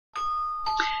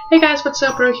Hey guys, what's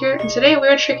up? Bro here, and today we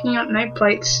are checking out Night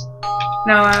Blights.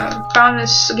 Now, I found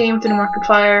this game through the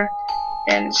Markiplier,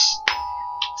 and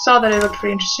saw that it looked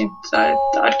pretty interesting, so I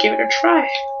thought I'd give it a try.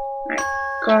 Alright,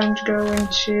 going to go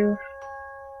into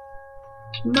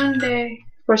Monday.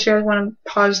 Of course, you guys want to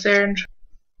pause there and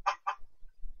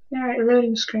alright,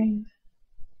 loading screen.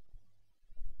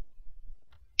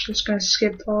 Just gonna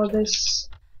skip all this.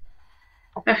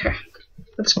 Okay,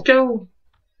 let's go.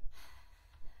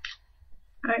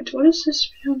 Alright, what is this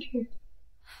around here?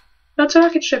 That's a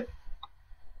rocket ship.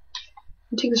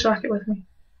 I'll take this rocket with me.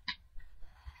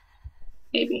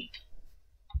 Maybe.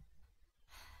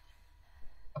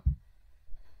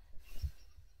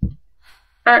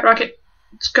 Alright, rocket.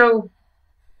 Let's go.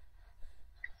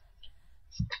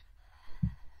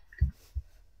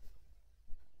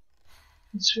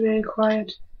 It's very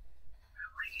quiet.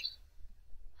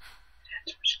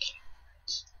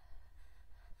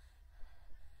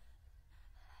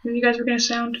 Maybe you guys were gonna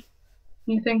sound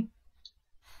anything?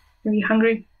 Are you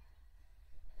hungry?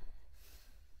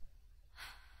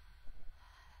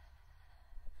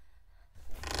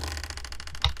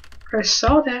 I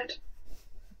saw that.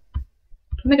 I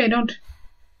don't think I don't.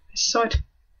 I saw it.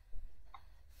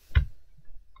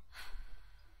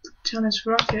 It's on this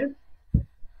rocket.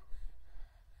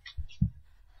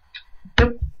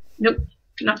 Nope. Nope.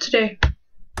 Not today.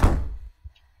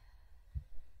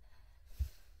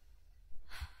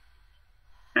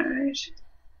 Alright.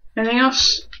 Anything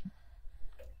else?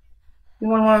 You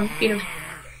want to eat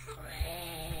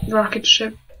a rocket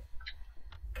ship?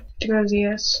 To go to the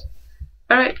US.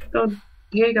 Alright, go.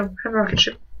 Here you go. Have a rocket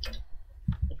ship.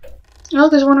 Oh,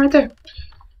 there's one right there.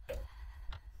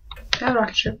 Have a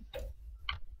rocket ship.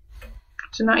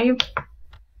 Is it not you?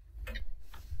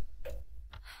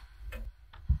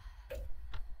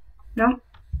 No?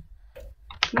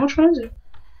 Which one is it?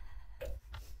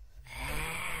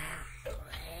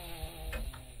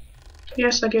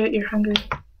 Yes, I get it, you're hungry.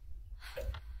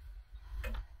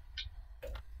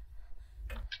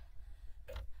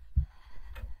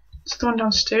 It's the one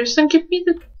downstairs, then give me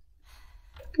the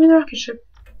rocket ship.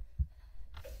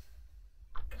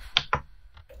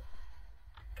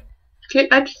 Okay,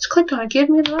 I just clicked on it, give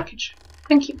me the rocket ship.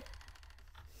 Thank you.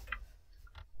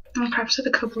 Oh crap, it's at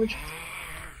the cupboard.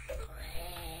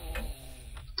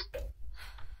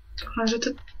 Oh, is it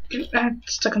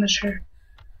it's stuck on the chair.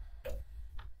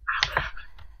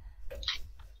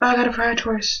 Oh, I gotta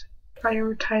prioritize,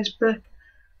 but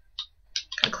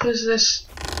gotta close this.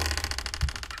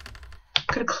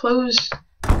 Gotta close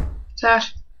that.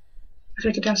 I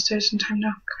gotta get downstairs in time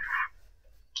now.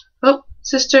 Oh,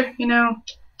 sister, you know,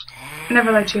 I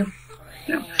never liked you.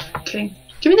 No, kidding.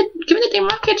 Give me the damn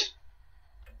rocket.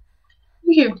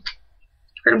 Thank you.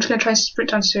 Alright, I'm just gonna try and sprint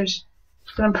downstairs,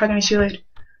 but I'm probably gonna be too late.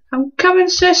 I'm coming,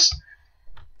 sis.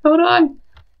 Hold on.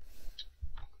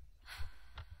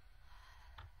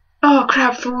 Oh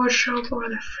crap, the wardrobe or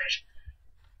the fridge.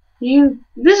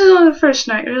 This is on the first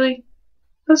night, really?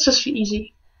 Let's just be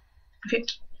easy. Okay.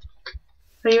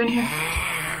 Are you in here?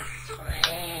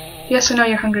 Yes, I know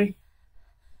you're hungry.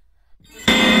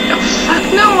 Oh fuck,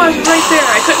 no, I was right there.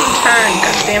 I couldn't turn,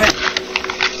 god damn it.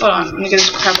 Hold on, let me get this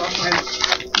crap off my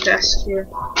desk here.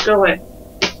 Go away.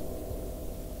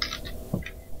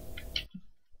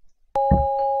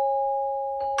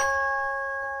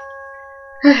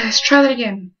 Let's try that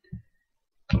again.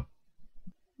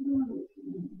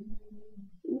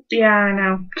 Yeah, I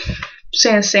know.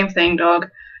 Saying the same thing, dog.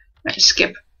 Alright,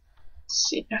 skip. Let's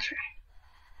see. Okay.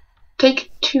 Take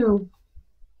 2. I'm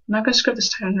not gonna screw up this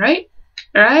time, right?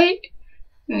 Alright?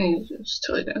 Just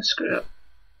totally gonna screw it up.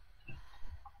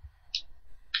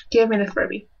 Give me the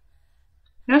Furby.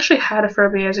 I actually had a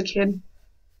Furby as a kid.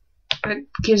 It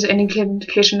gives any kid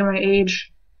indication to my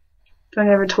age. But I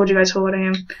never told you guys how old I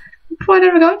am. I'm probably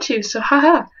never going to, so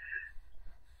haha.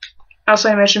 Also,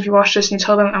 I mentioned if you watch this and you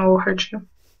tell them, I will hurt you.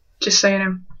 Just so you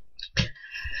know.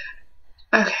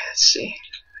 Okay, let's see.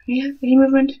 Yeah, any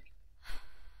movement?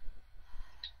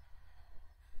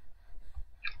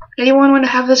 Anyone want to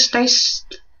have this nice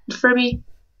Furby?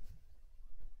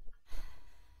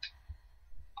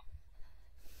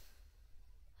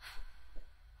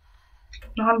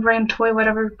 Non-brand toy,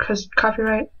 whatever, because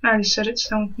copyright. I already said it,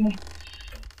 so me.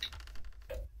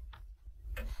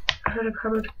 I heard a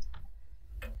cupboard.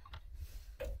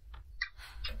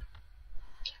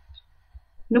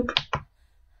 Nope.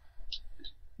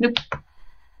 Nope.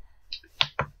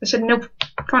 I said nope.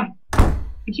 Come on.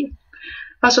 Thank you.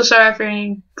 Also, sorry for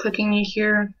any clicking you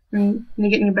hear and you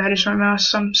get new batteries from my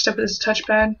mouse. Some stuff with this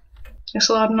touchpad makes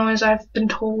a lot of noise, I've been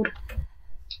told.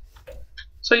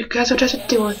 So you guys will just have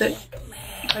to deal with it.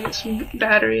 I get some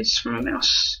batteries from a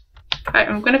mouse. Alright,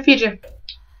 I'm gonna feed you.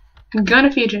 I'm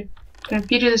gonna feed you. I'm gonna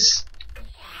feed you this.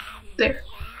 There.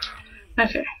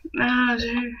 Okay. Now, is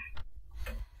there an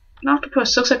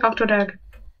octopus? Looks like Octodad.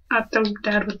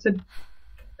 Octodad with the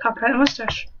top hat and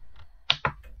mustache.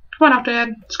 Come on,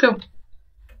 Octodad. Let's go.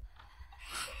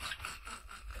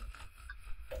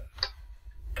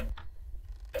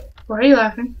 Why are you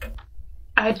laughing?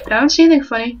 I don't see anything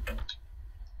funny.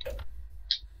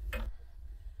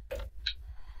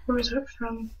 Where was that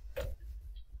from?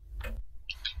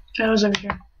 That was over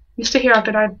here. You stay here,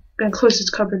 Octodad. I'm gonna close this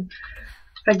cupboard.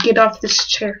 I get off this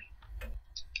chair.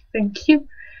 Thank you.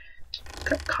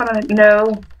 Got caught on it.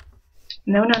 No.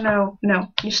 No, no, no.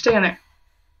 No. You stay in there.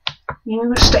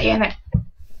 You stay in it.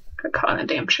 Got caught on the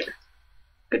damn chair.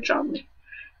 Good job, me.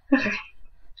 Okay.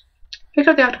 Pick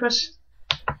up the octopus.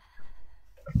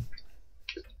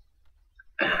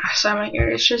 Sorry, my ear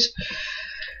itches.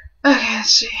 Okay, let's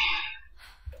see.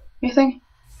 Anything?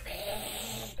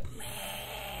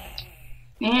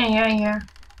 Yeah.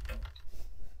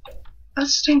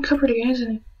 That's the same cupboard again,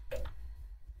 isn't it?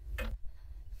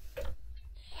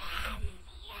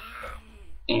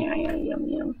 Yeah,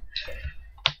 yum.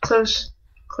 Close.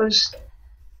 Please.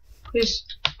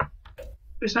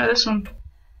 It's not this one.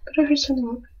 But I heard something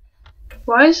open.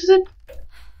 Why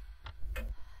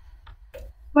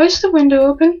is the window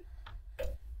open?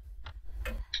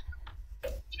 It's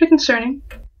a bit concerning.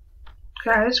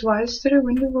 Guys, why is there a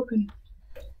window open?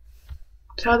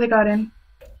 That's how they got in.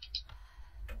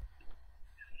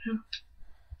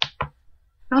 I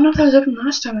don't know if that was open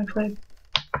last time I played.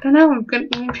 I don't know, I'm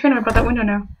paranoid about that window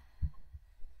now.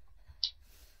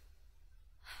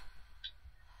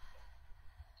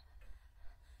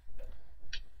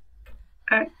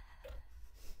 Alright.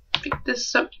 Pick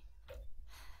this up.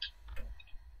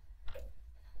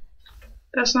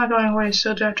 That's not going away,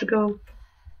 so do I have to go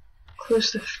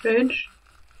close the fridge?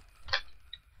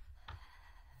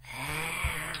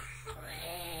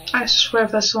 I swear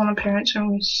if that's the one my parents are,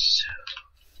 I'm so...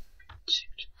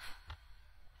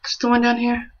 Is the one down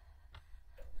here?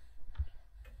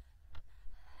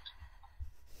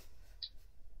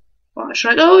 Watch,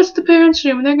 like, oh, it's the parents'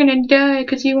 room, they're gonna die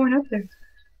because you weren't up there.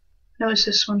 No, it's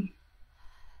this one.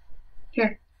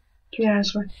 Here, give me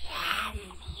this one.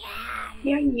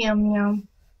 Yeah, yum.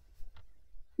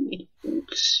 Okay,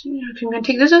 I'm gonna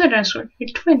take this other dinosaur, your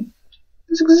twin.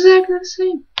 It's exactly the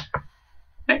same.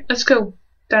 Alright, let's go.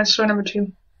 Dinosaur number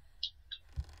 2.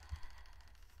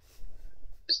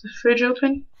 Is the fridge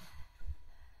open?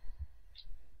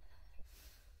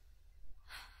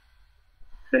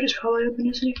 Fridge is probably open,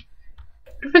 isn't it?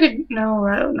 What if I could... No,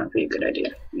 that would not be a good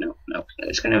idea. No.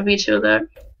 It's gonna veto that.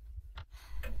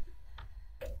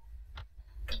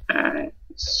 Alright,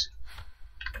 let's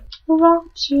move on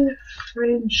to the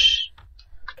fridge.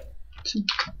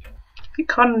 Get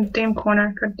caught in the damn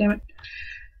corner. God damn it.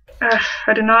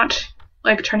 I do not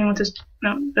like turning with this.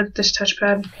 No, this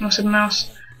touchpad. Almost like a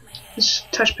mouse. This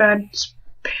touchpad is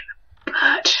a pain in the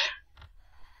butt.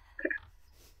 Okay.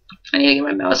 I need to get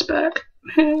my mouse back.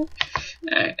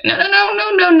 Alright.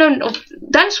 No.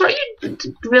 Dinosaur, you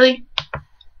really,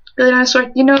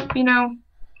 dinosaur? You know,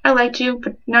 I liked you,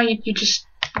 but now you just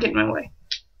get in my way.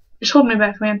 Just hold me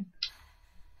back, man.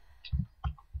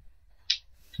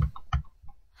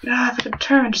 If I could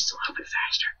turn just a little bit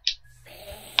faster.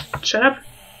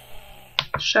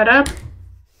 Shut up.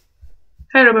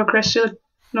 Hey, Robo Chris, you look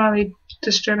gnarly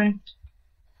disturbing.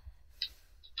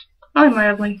 Only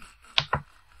mildly.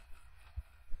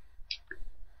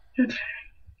 Okay.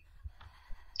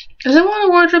 Is it one of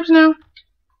the wardrobes now?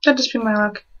 That'd just be my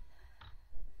luck.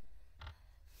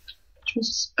 Which means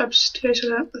it's upstairs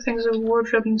without the things of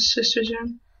wardrobe in the sister's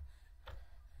room.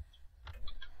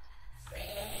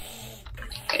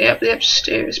 Yep, the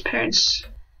upstairs, parents.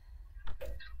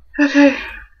 Okay,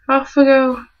 off we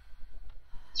go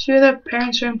to the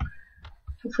parents' room.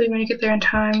 Hopefully when you get there in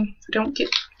time, if I don't get...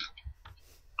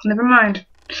 Never mind.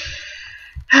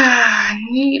 I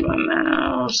need my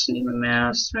mouse,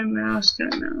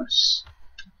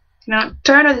 Now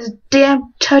turn on this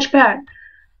damn touchpad.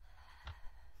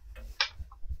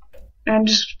 And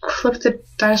just clip the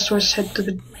dinosaur's head to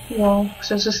the wall, because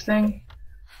there's this thing.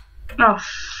 Oh,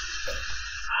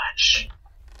 fudge.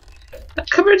 The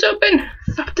cupboard's open!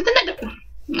 Fuck to the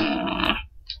net!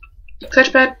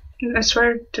 Touchpad, I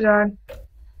swear to God.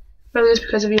 Really is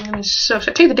because of you and me so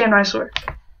upset. Take the damn dinosaur.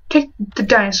 Take the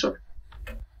dinosaur.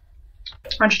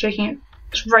 Aren't you taking it?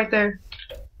 It's right there.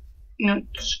 You know,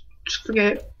 just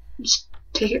forget it. Just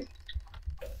take it.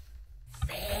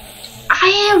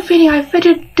 I am feeding. I fed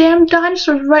your damn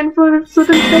dinosaur right in front of the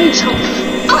flipping face. Oh,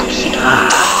 fuck you!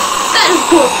 That is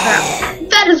bullcrap.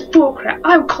 That is bullcrap.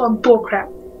 I'm calling bullcrap.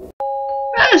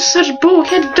 That is such bull.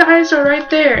 Kid dinosaur right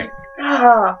there.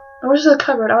 Ah, where's the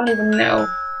cupboard? I don't even know.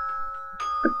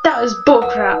 But that is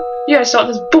bullcrap. You guys saw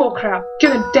this bullcrap.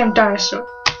 Give the damn dinosaur.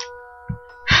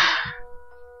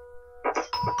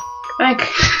 I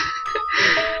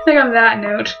think on that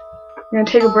note, I'm gonna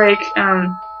take a break.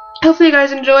 Hopefully you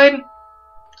guys enjoyed.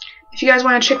 If you guys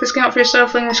want to check this game out for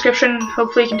yourself, link in the description.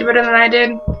 Hopefully you can do better than I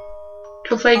did.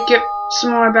 Hopefully I get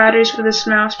some more batteries for this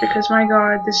mouse, because my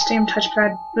god, this damn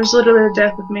touchpad was literally the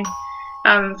death with me.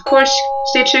 Of course,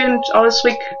 stay tuned all this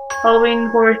week. Halloween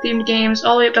horror themed games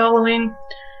all the way up to Halloween.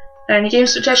 Any game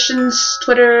suggestions,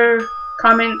 Twitter,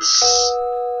 comments,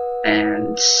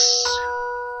 and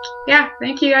yeah,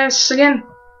 thank you guys again.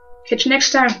 Catch you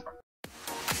next time.